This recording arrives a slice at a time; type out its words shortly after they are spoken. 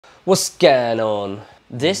What's going on?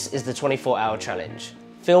 This is the 24-hour challenge.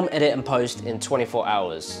 Film, edit and post in 24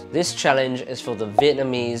 hours. This challenge is for the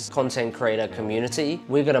Vietnamese content creator community.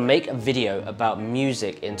 We're gonna make a video about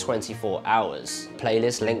music in 24 hours.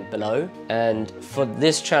 Playlist linked below. And for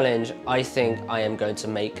this challenge, I think I am going to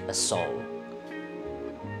make a song.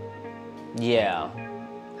 Yeah.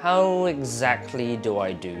 How exactly do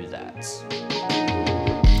I do that?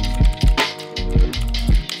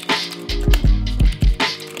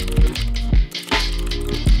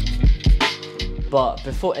 But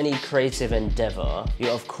before any creative endeavor, you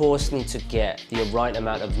of course need to get the right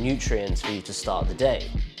amount of nutrients for you to start the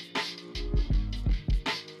day.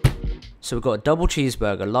 So we've got a double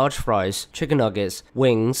cheeseburger, large fries, chicken nuggets,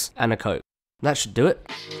 wings, and a Coke. That should do it.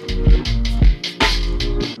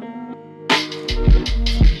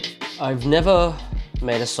 I've never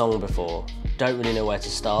made a song before. Don't really know where to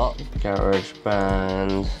start. Garage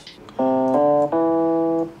band.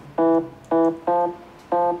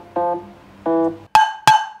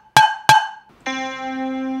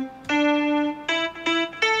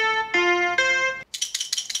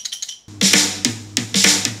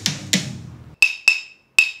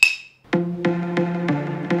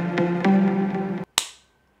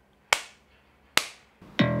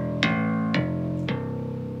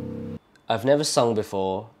 I've never sung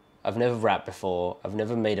before, I've never rapped before, I've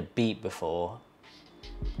never made a beat before.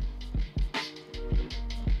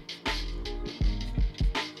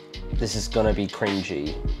 This is gonna be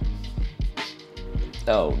cringy.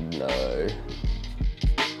 Oh no.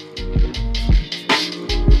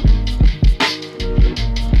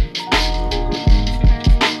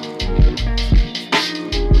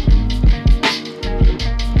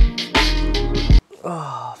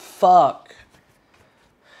 Oh, fuck.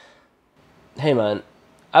 Hey man,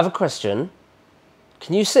 I have a question.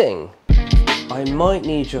 Can you sing? I might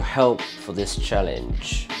need your help for this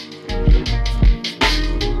challenge.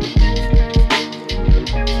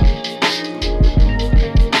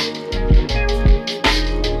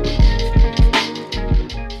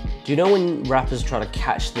 Do you know when rappers try to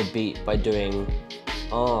catch the beat by doing,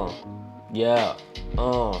 yeah,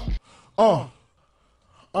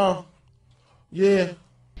 yeah.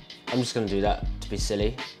 I'm just gonna do that to be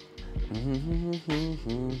silly.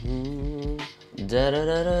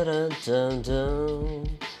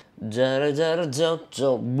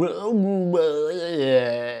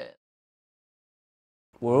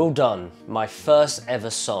 We're all done. My first ever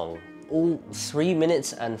song. All 3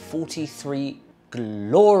 minutes and 43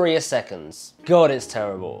 glorious seconds. God, it's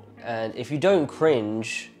terrible. And if you don't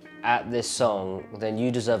cringe at this song, then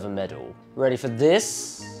you deserve a medal. Ready for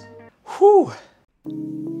this? Whew.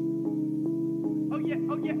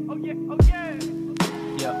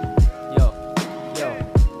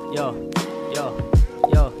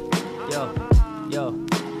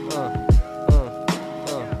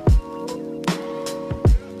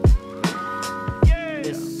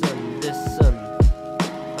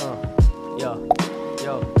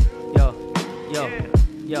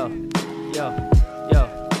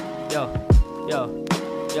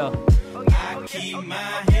 I keep my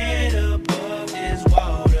head above this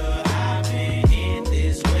water. I've been in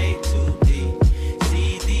this way too deep.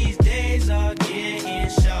 See, these days are getting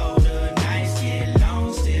shorter. Nights get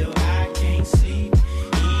long, still I can't sleep.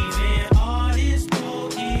 Even all this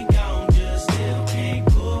smoking gone, just still can't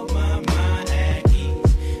put my mind at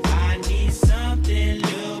ease. I need something a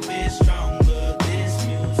little bit stronger. This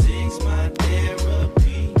music's my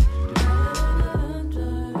therapy.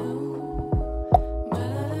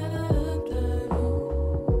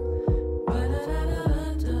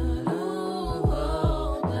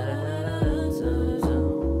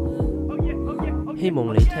希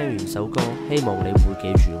望你聽完首歌，希望你會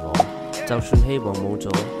記住我。就算希望冇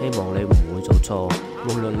咗，希望你唔會做錯。無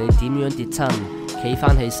論你點樣跌親，企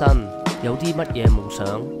返起身，有啲乜嘢夢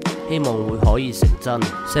想，希望會可以成真。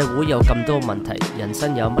社會有咁多問題，人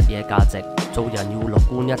生有乜嘢價值？做人要樂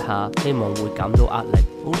觀一下，希望會減到壓力。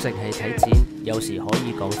唔好淨係睇錢，有時可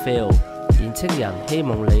以講 fail。年青人希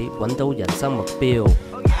望你揾到人生目標。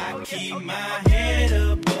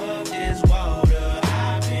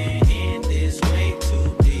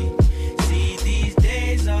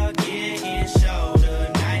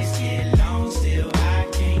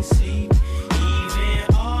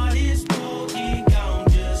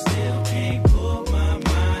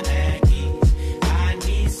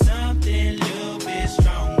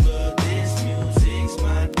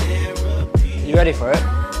You ready for it?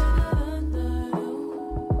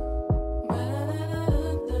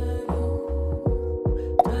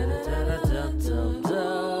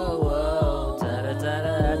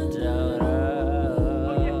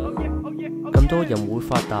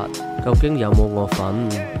 發達，究竟有冇我份？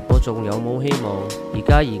我仲有冇希望？而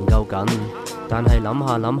家研究緊，但係諗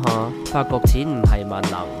下諗下，發覺錢唔係萬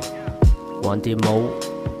能，橫掂冇。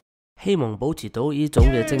希望保持到呢種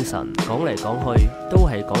嘅精神，講嚟講去都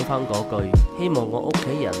係講返嗰句，希望我屋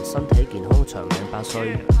企人身體健康長命百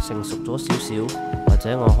歲，成熟咗少少，或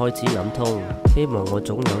者我開始諗通，希望我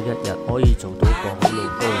總有一日可以做到個好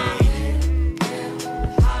老公。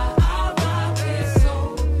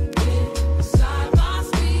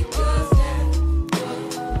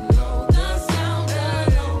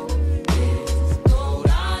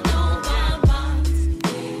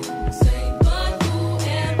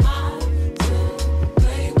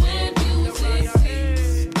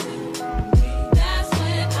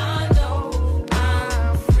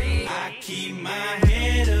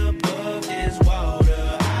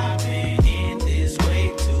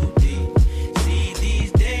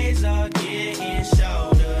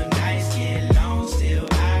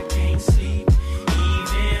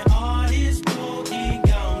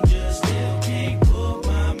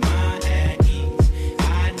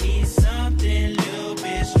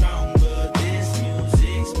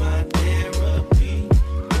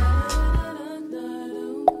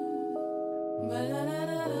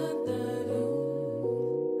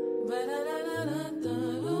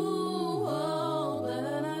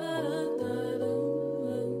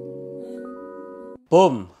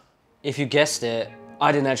Boom! If you guessed it,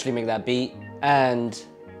 I didn't actually make that beat, and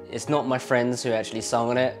it's not my friends who actually sung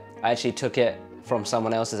on it. I actually took it from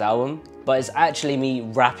someone else's album, but it's actually me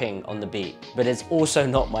rapping on the beat. But it's also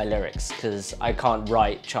not my lyrics, because I can't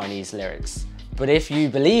write Chinese lyrics. But if you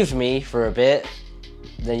believed me for a bit,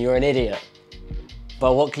 then you're an idiot.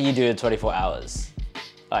 But what can you do in 24 hours?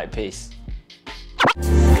 Alright, peace.